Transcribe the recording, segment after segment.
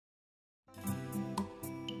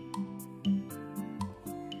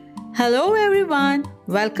Hello everyone,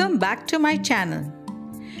 welcome back to my channel.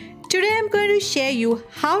 Today I'm going to share you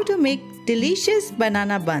how to make delicious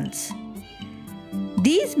banana buns.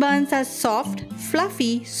 These buns are soft,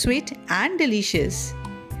 fluffy, sweet and delicious.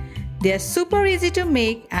 They are super easy to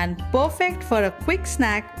make and perfect for a quick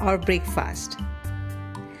snack or breakfast.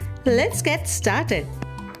 Let's get started.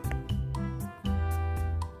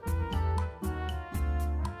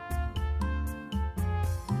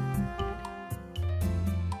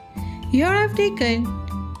 Here I have taken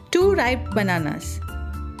 2 ripe bananas.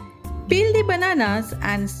 Peel the bananas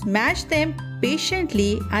and smash them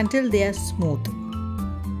patiently until they are smooth.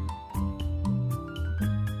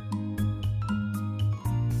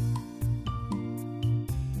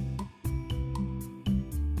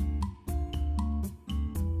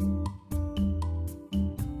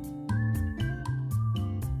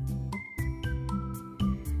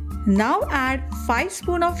 Now add 5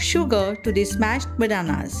 spoons of sugar to the smashed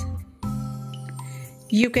bananas.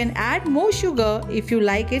 You can add more sugar if you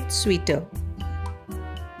like it sweeter.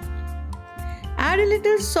 Add a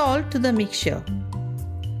little salt to the mixture.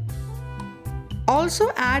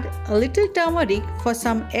 Also add a little turmeric for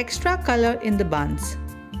some extra color in the buns.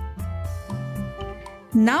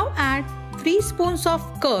 Now add 3 spoons of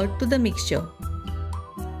curd to the mixture.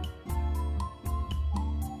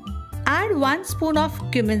 Add 1 spoon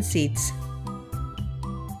of cumin seeds.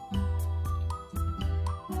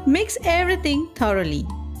 Mix everything thoroughly.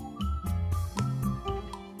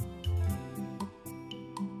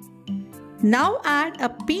 Now add a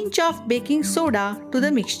pinch of baking soda to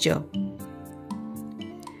the mixture.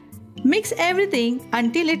 Mix everything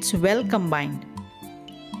until it's well combined.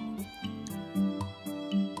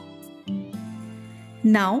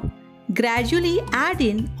 Now gradually add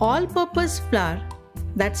in all-purpose flour,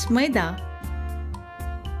 that's maida,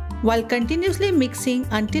 while continuously mixing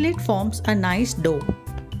until it forms a nice dough.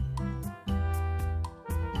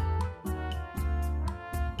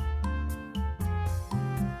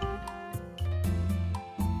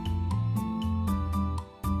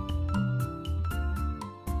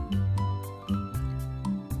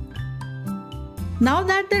 Now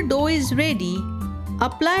that the dough is ready,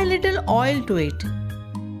 apply a little oil to it.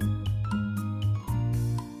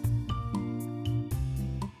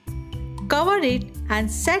 Cover it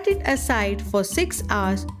and set it aside for 6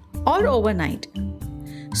 hours or overnight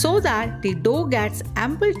so that the dough gets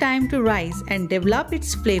ample time to rise and develop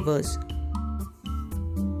its flavors.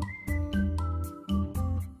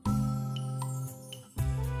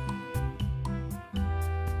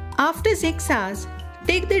 After 6 hours,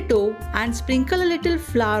 take the dough and sprinkle a little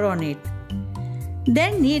flour on it.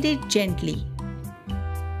 Then knead it gently.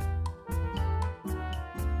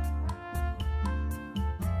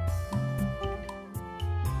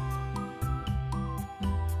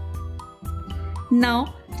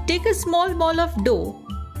 Now take a small ball of dough.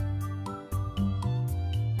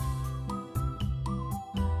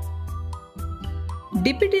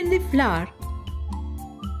 Dip it in the flour.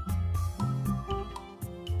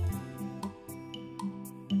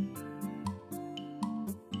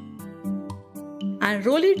 And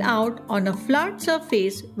roll it out on a flat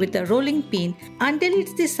surface with a rolling pin until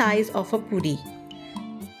it's the size of a puri.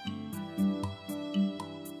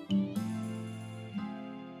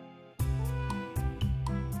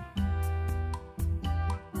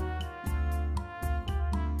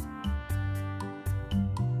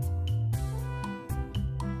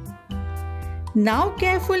 Now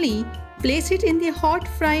carefully place it in the hot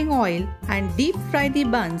frying oil and deep fry the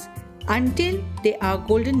buns until they are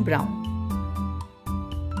golden brown.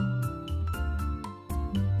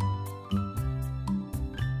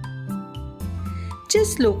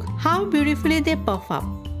 Just look how beautifully they puff up.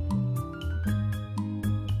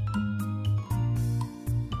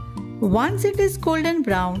 Once it is golden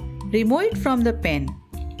brown, remove it from the pan.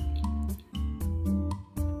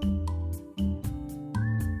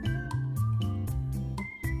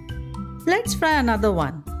 Let's fry another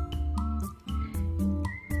one.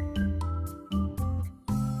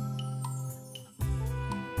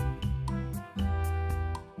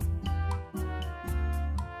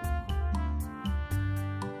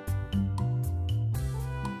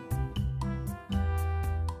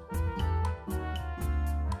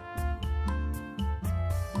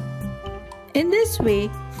 In this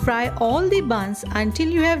way, fry all the buns until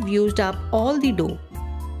you have used up all the dough.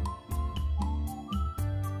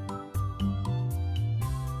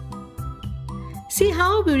 See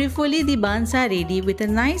how beautifully the buns are ready with a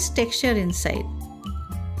nice texture inside.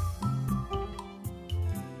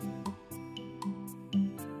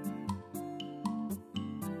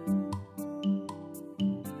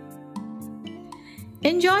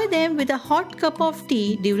 Enjoy them with a hot cup of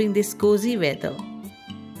tea during this cozy weather.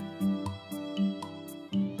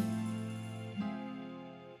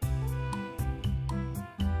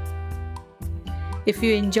 If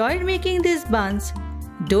you enjoyed making these buns,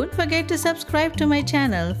 don't forget to subscribe to my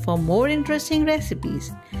channel for more interesting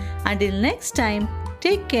recipes. Until next time,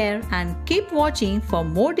 take care and keep watching for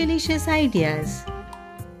more delicious ideas.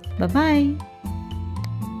 Bye-bye.